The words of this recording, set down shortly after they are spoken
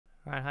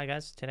Alright, hi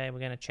guys. Today we're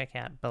going to check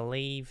out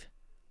Believe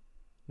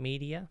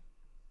Media,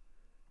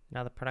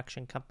 another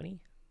production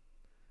company.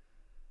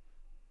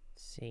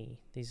 Let's see,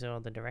 these are all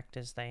the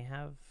directors they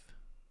have.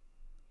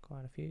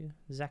 Quite a few.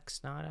 Zack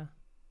Snyder,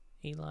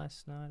 Eli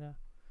Snyder.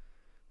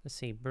 Let's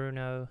see,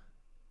 Bruno,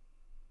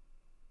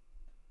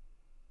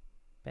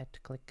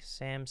 BetClick,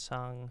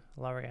 Samsung,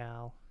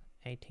 L'Oreal,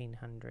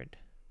 1800.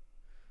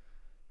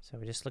 So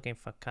we're just looking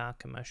for car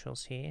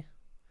commercials here.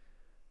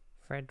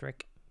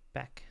 Frederick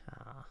Beck,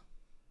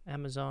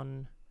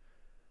 Amazon,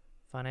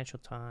 Financial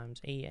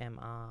Times,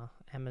 EMR,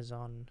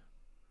 Amazon,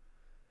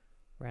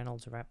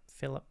 Reynolds Wrap,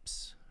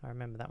 Philips. I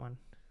remember that one.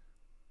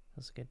 That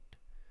was a good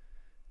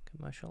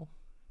commercial.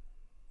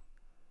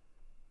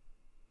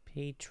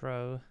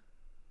 Petro,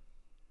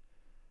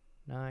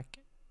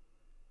 Nike,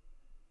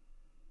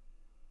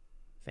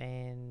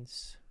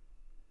 Vans.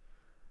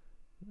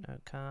 No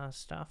car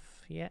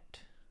stuff yet.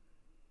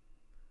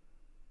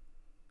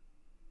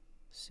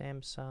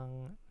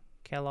 Samsung,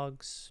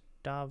 Kellogg's,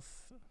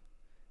 Dove,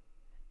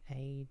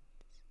 and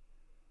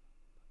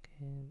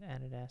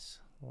Adidas,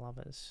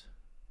 Lovers.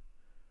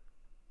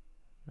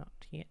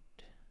 Not yet.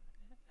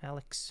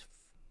 Alex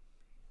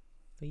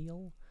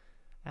Feel,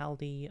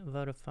 Aldi,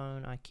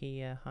 Vodafone,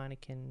 IKEA,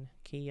 Heineken,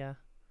 Kia.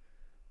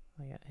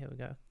 Oh yeah, here we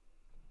go.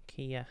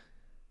 Kia,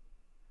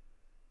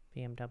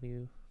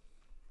 BMW.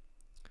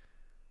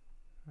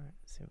 Alright,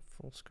 it's in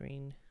full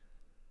screen.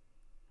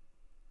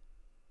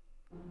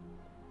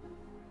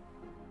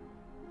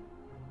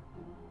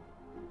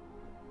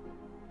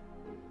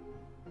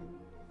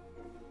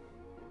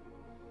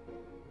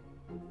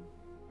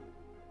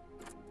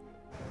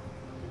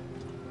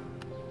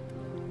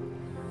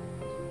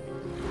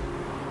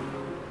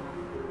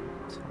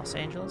 Los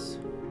Angeles.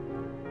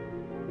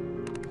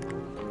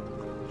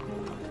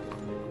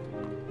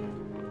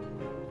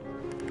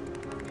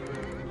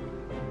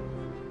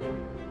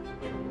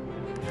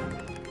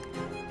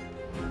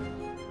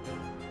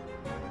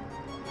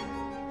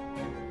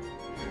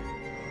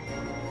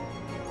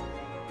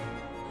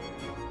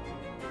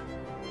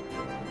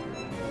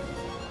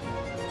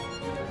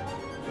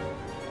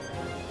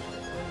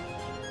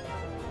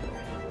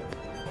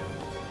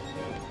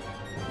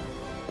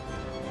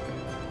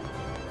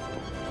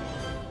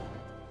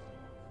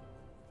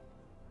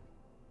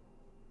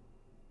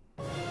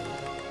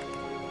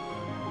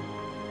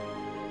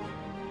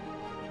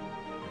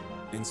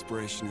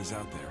 Inspiration is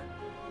out there.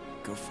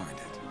 Go find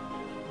it.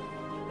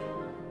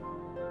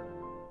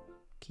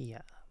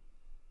 Kia.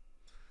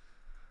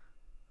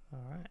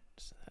 Alright,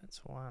 so that's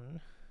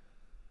one.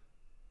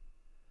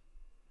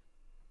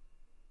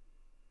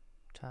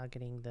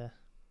 Targeting the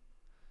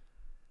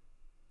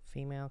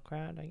female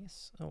crowd, I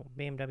guess. Oh,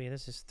 BMW,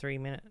 this is 3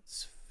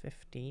 minutes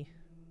 50.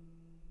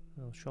 A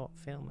little short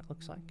film, it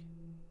looks like.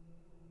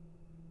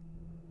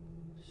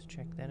 Just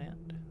check that out.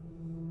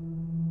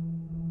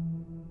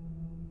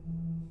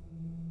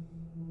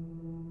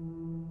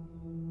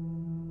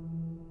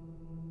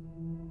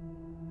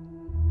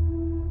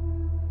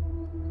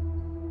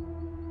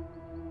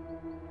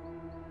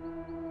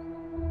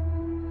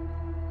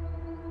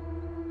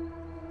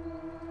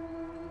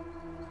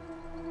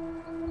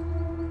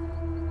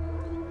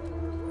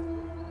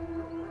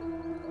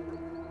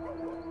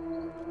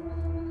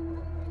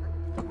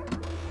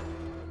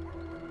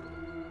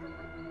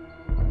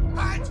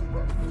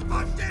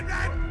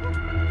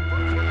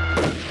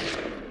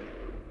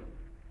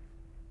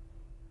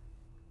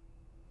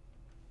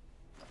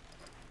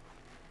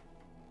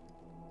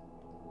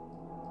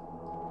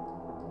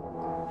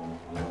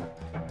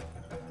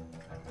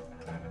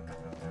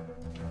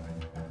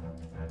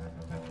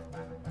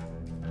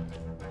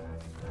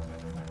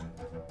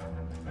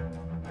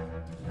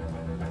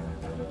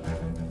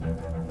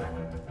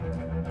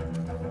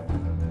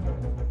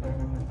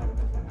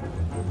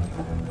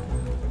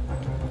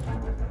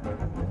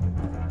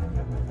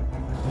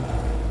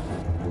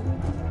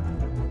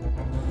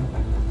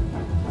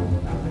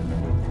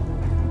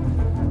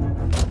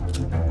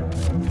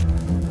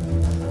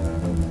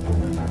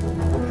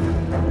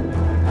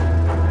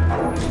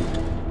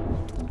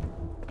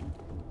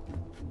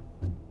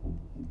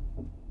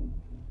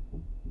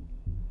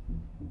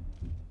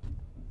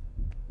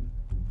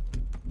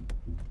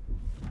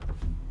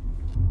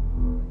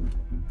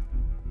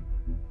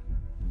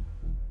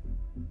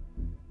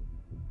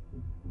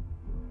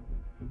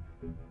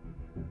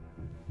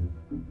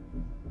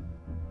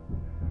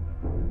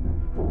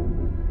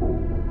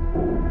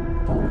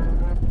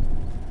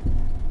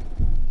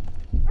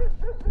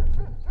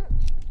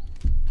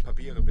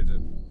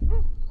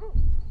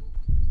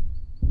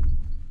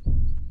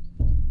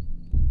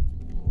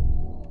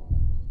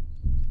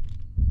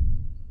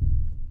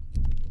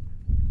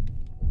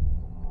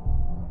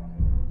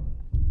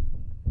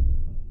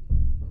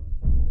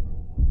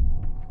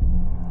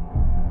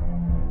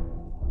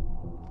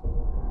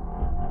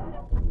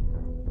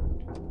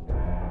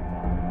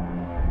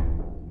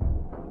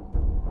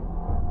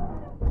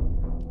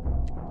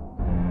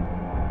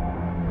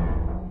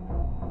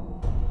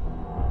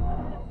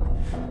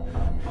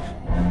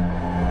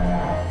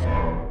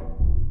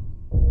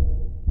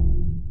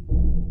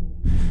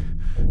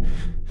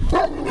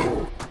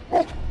 Ihre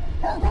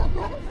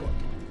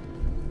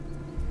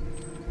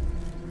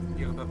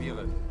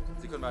Papiere.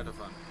 Sie können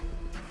weiterfahren.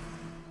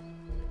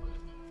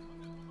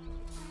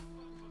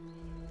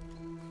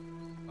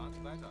 Fahren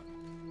Sie weiter.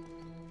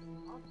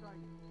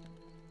 Aussteigen.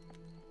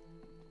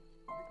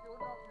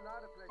 Mission auf die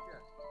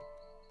Ladefläche.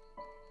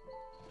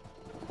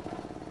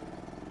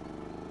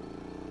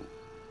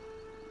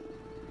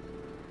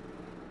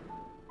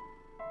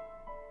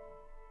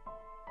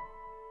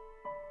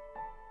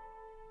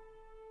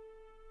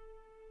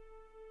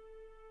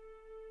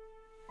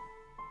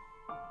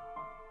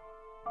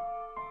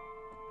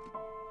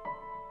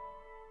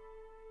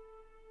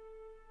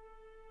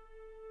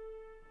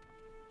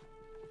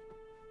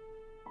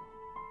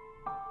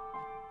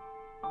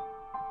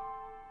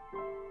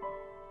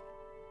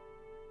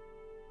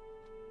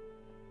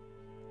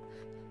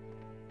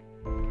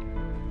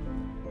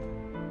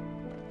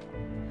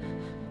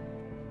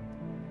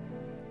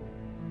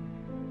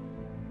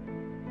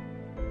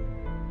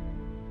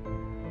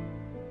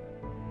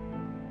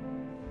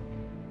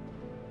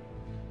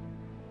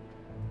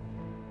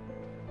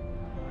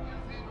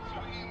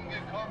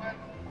 Gekommen,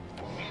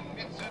 um Ihnen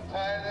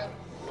mitzuteilen,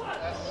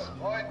 dass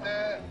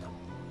heute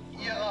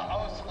Ihre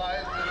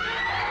Ausreise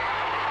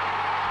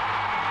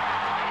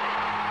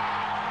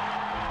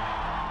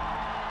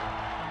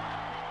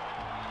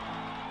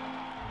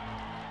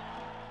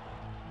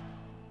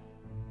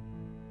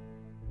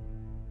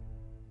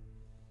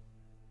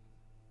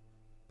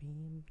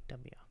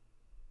BMW.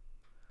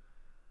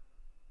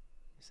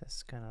 This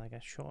is kind of like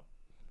a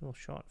little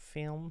short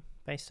film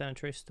based on a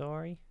true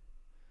story.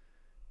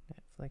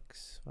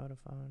 Netflix,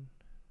 Vodafone.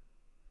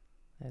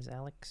 There's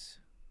Alex.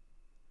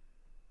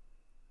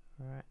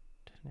 Right,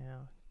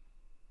 now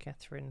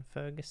Catherine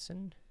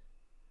Ferguson.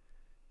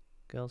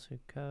 Girls Who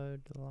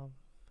Code, Love.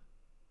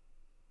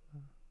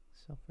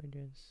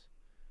 Selfridges.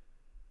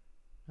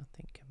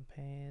 Nothing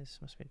Compares.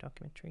 Must be a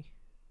documentary.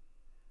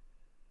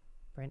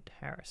 Brent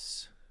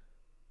Harris.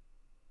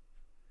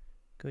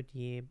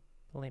 Goodyear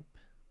Blimp.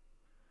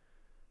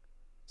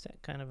 Is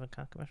that kind of a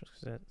car commercial?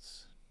 Because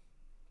it's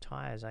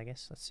tires, I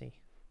guess. Let's see.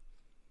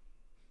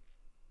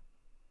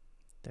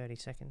 30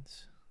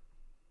 seconds.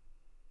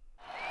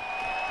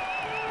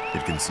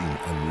 It can seem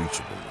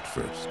unreachable at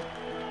first.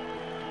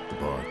 The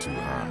bar too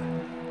high,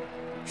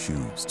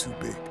 shoes too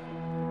big.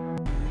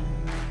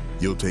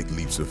 You'll take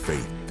leaps of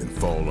faith and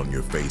fall on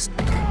your face,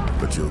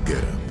 but you'll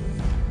get up.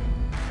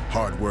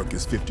 Hard work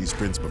is 50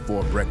 sprints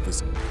before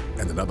breakfast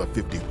and another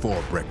 50 for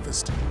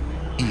breakfast.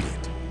 Eat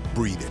it,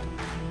 breathe it,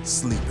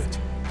 sleep it.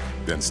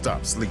 Then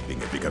stop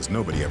sleeping it, because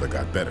nobody ever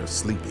got better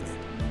sleeping it.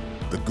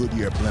 The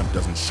Goodyear blimp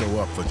doesn't show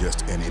up for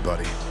just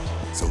anybody,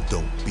 so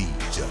don't be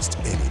just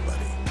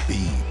anybody.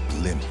 Be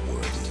blimp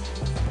worthy.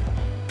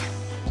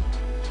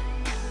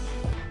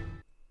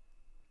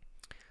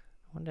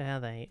 I wonder how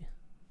they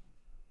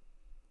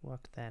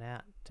work that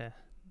out.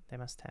 They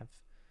must have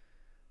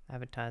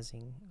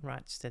advertising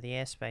rights to the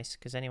airspace,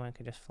 because anyone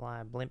could just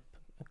fly a blimp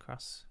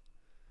across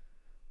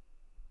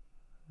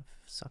a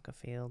soccer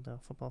field or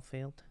football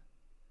field.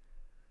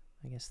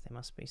 I guess there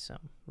must be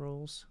some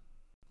rules,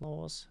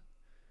 laws.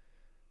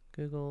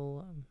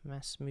 Google,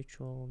 Mass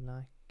Mutual,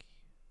 Nike,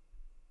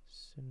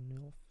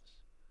 Sunilfs,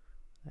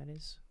 that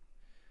is.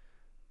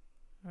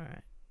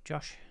 Alright,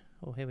 Josh,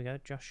 oh here we go,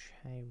 Josh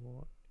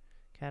Hayward,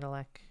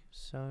 Cadillac,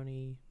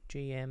 Sony,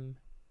 GM,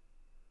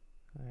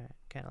 alright,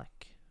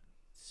 Cadillac,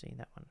 let's see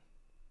that one.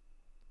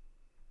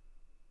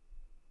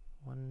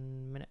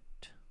 1 minute.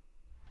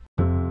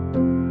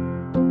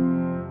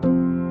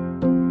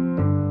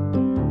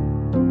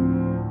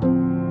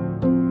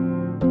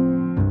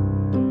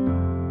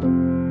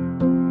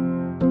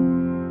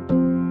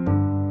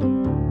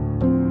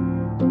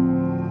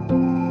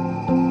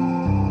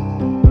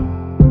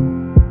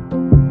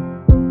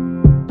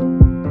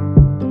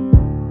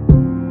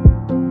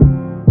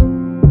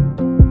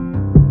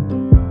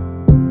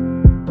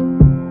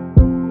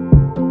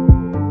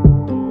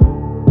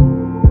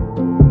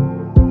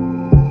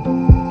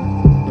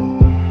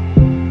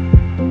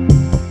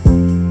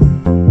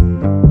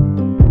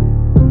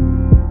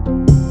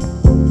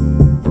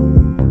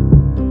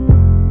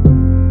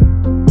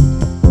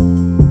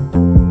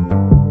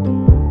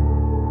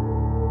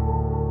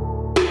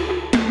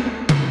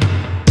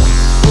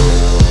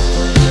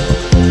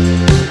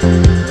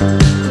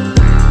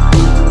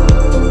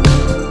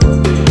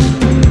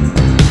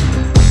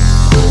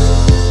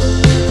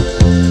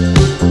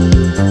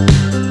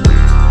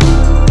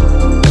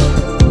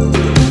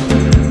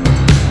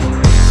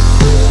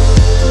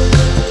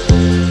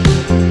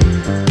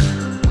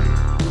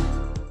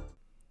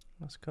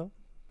 Cool.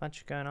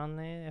 Bunch going on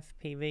there.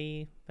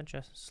 FPV, bunch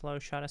of slow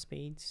shutter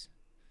speeds.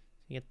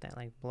 You get that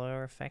like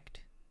blur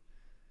effect.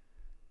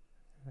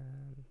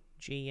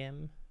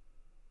 GM.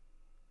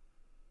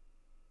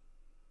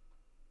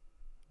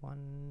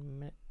 1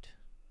 minute.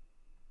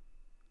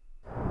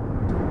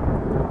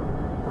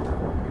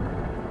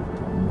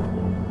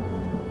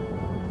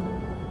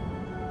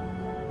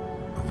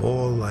 Of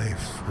all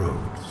life's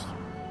roads,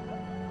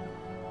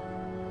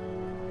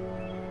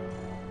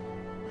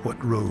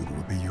 what road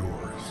will be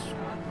yours.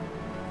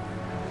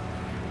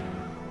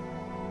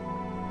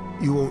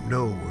 You won't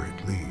know where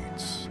it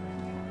leads.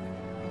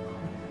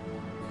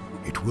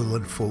 It will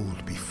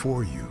unfold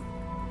before you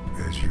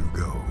as you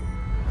go.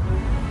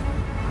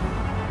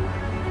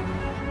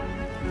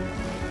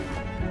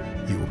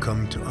 You will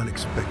come to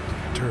unexpected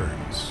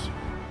turns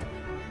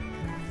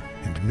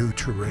and new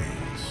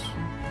terrains,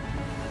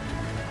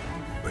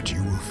 but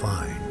you will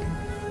find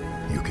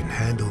you can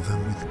handle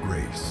them with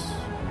grace,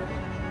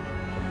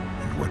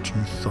 and what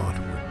you thought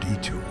were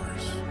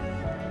detours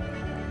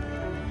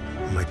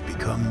might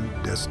become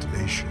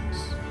destinations.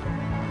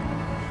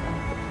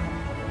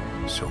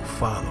 So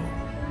follow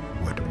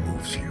what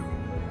moves you,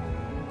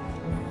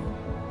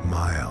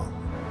 mile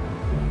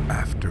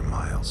after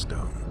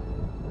milestone.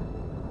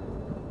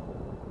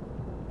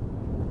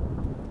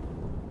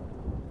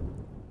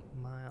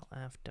 Mile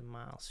after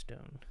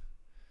milestone.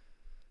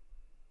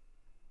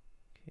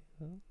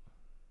 Cool.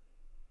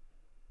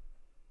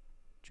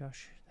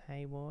 Josh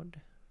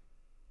Hayward.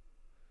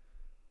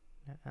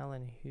 Now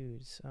Alan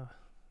Hughes. Oh,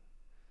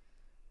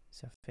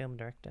 he's a film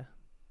director.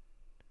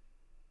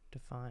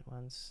 Defiant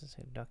ones. It's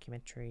a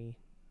documentary.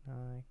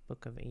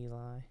 Book of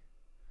Eli.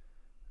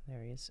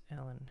 There he is.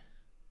 Alan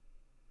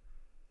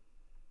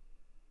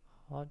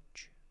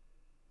Hodge.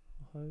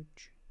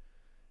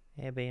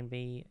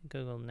 Airbnb.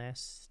 Google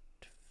Nest.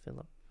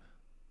 Philip.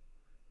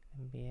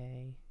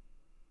 MBA.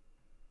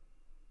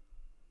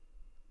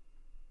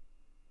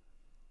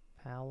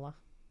 Paola.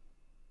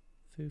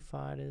 Foo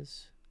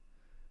Fighters.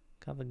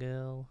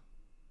 CoverGirl.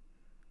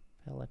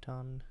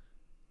 Peloton.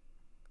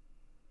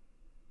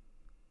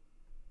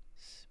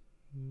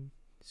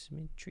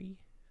 Symmetry.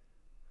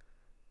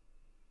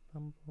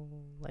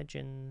 Bumble.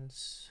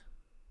 Legends.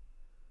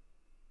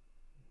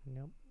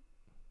 Nope.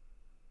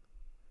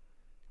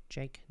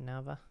 Jake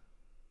Nava.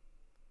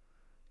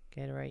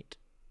 Gatorade.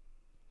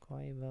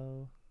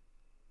 Quavo.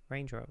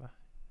 Range Rover.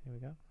 Here we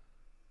go.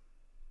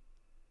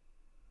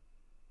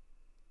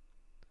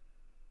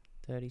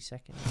 30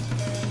 seconds.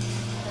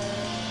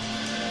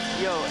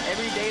 Yo,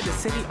 every day the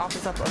city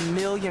offers up a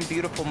million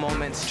beautiful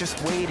moments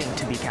just waiting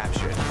to be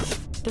captured.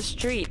 The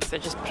streets are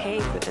just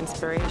paved with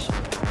inspiration.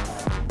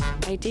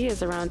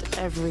 Ideas around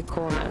every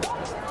corner.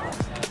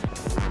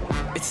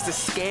 It's the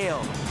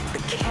scale, the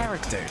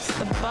characters.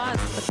 The buzz,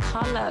 the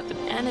color, the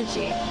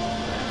energy.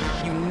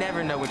 You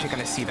never know what you're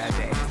gonna see that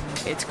day.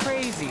 It's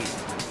crazy.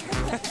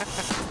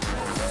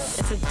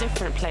 It's a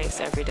different place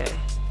every day.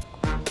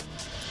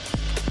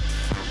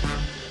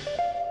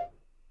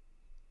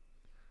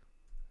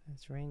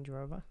 That's Range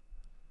Rover.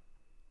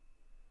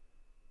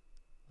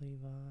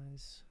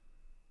 Levi's.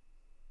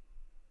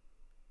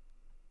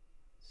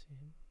 See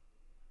him.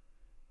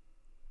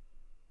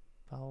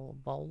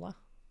 Bowler.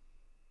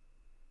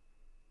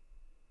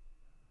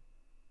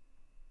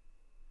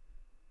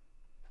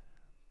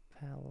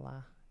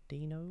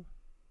 Palladino.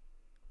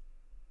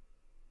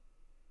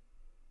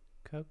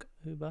 Coke,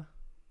 Uber.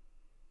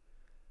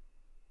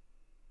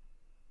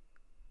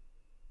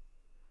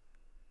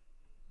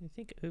 You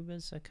think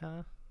Uber's a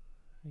car?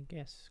 I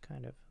guess,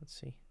 kind of. Let's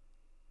see.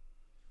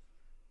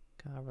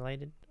 Car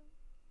related.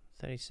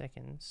 30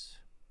 seconds.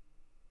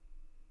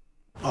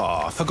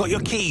 Ah, forgot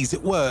your keys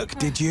at work,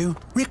 did you?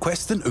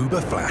 Request an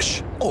Uber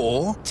Flash.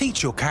 Or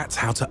teach your cat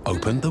how to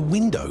open the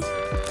window.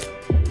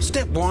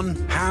 Step 1,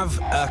 have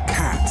a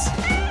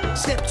cat.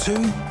 Step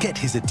 2, get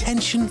his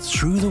attention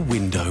through the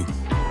window.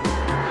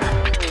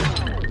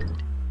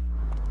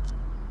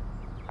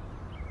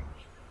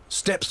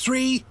 Step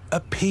 3,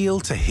 appeal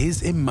to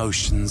his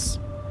emotions.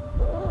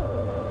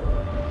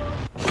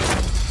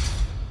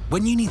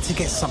 When you need to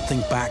get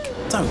something back,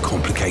 don't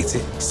complicate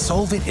it.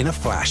 Solve it in a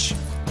flash.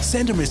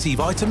 Send and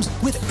receive items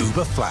with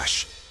Uber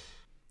Flash.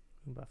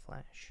 Uber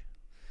Flash.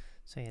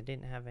 So yeah,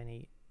 didn't have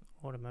any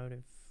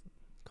automotive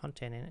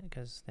content in it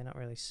because they're not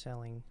really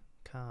selling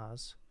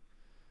cars.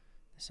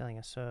 They're selling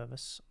a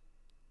service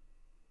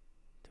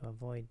to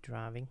avoid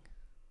driving.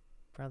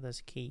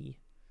 Brother's Key.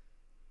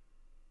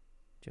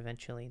 Which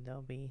eventually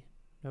there'll be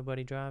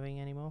nobody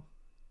driving anymore.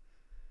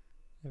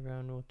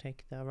 Everyone will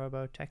take the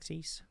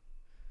robo-taxis.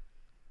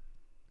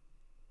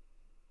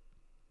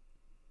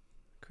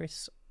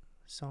 Chris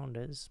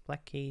Saunders,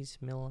 Black Keys,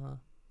 Miller,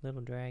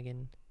 Little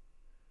Dragon,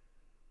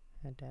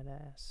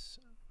 Hadadas,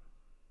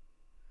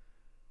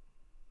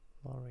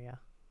 Loria,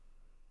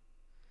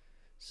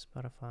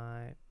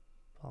 Spotify,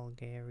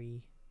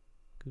 Bulgari,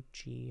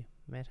 Gucci,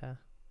 Meta,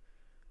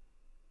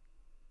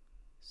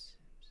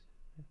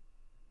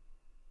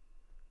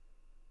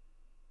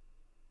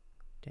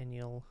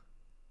 Daniel,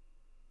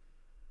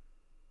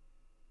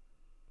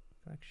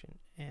 Collection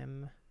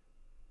M,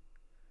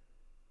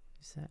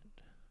 is that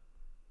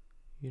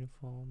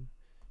Uniform,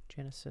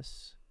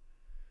 Genesis,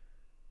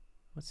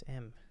 what's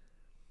M?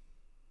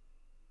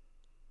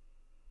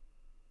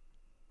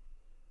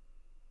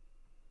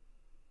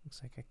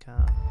 Looks like a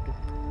car.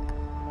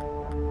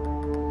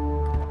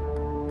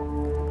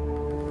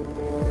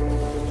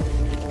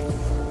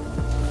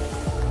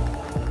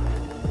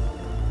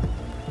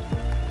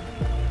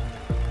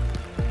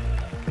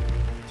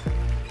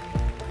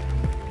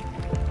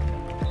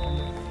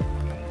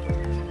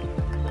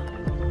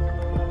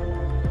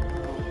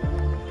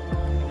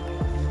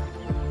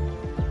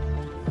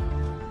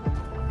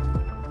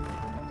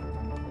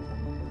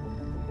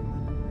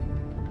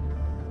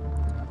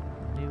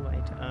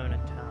 pay to own a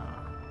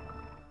car.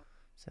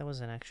 So that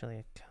wasn't actually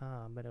a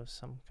car, but it was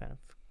some kind of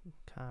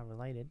car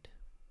related.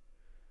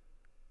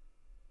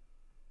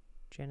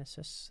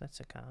 Genesis, that's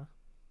a car.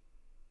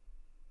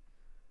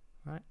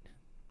 Right,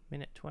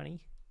 minute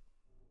 20.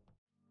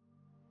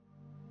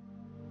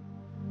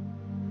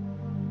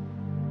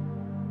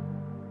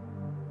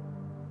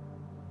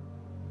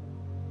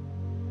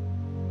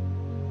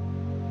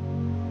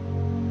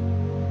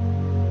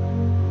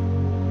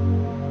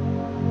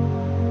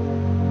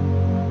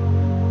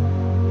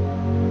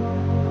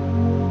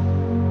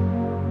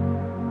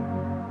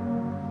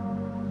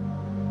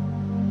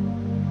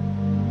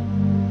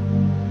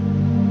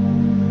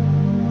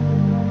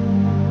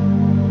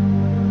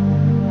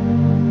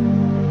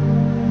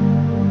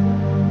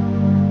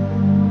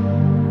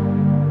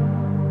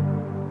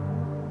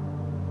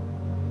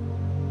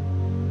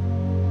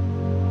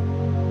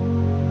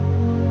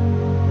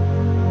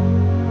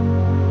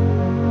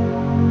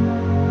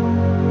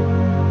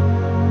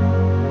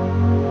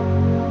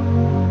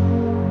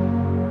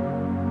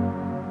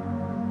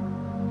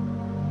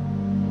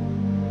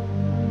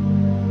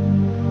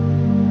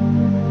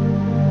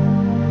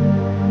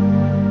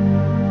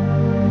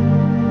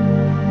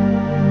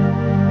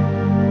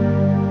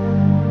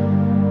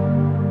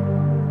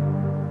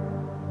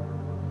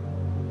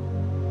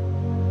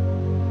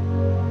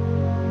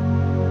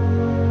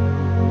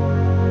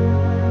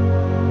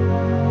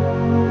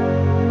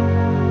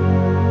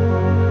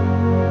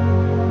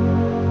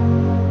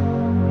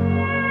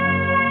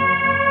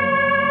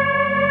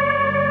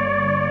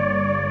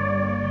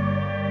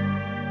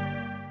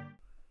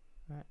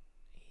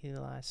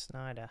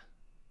 Snyder.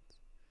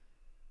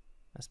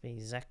 Must be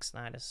Zack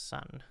Snyder's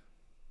son.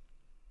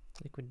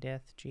 Liquid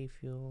Death, G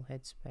Fuel,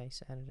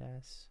 Headspace,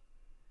 Adidas.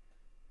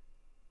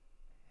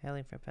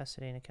 Hailing from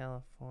Pasadena,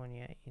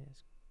 California,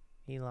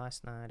 Eli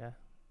Snyder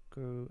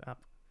grew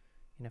up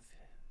in a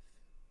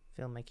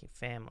filmmaking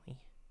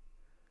family.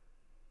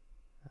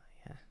 Oh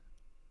yeah,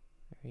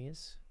 there he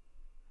is.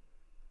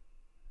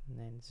 And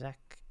then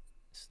Zack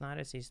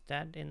Snyder's his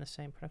dad in the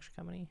same production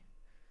company.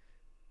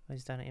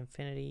 He's done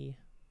Infinity,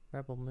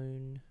 Rebel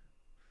Moon,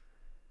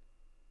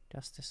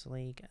 Justice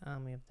League,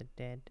 Army of the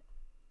Dead,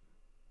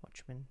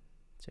 Watchmen.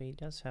 So he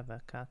does have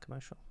a car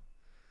commercial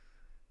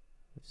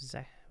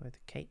with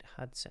Kate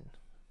Hudson.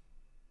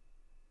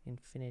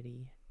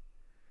 Infinity,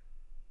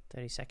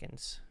 30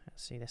 seconds.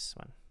 Let's see this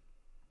one.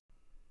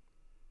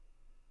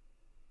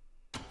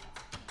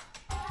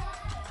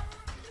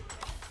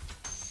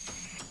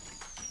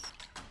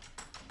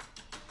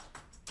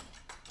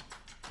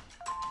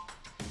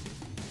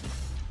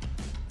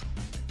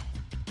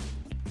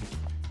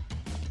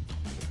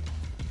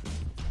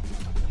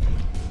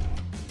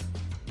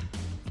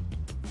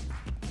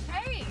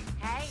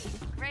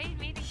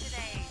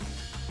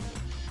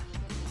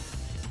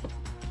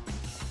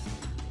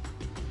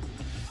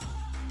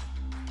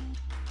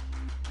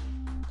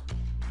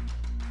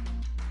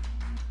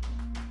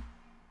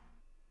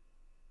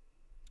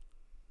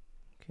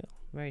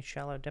 Very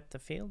shallow depth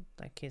of field,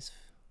 like his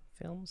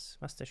films.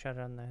 Must have shot it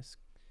on those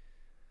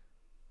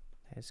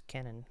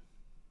Canon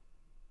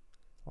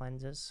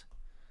lenses.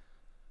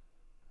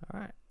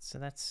 Alright, so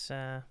that's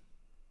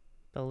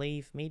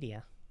Believe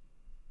Media.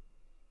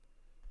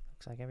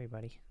 Looks like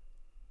everybody.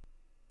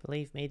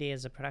 Believe Media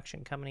is a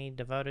production company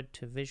devoted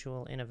to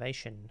visual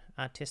innovation,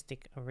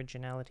 artistic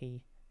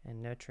originality,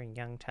 and nurturing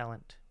young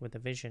talent with a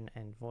vision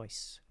and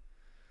voice.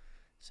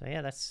 So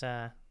yeah, that's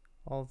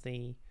all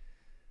the...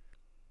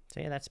 So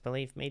yeah, that's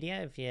Believe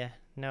Media. If you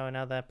know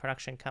another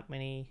production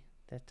company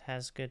that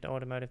has good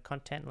automotive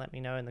content, let me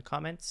know in the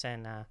comments.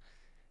 And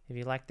if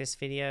you like this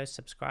video,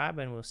 subscribe,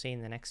 and we'll see you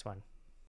in the next one.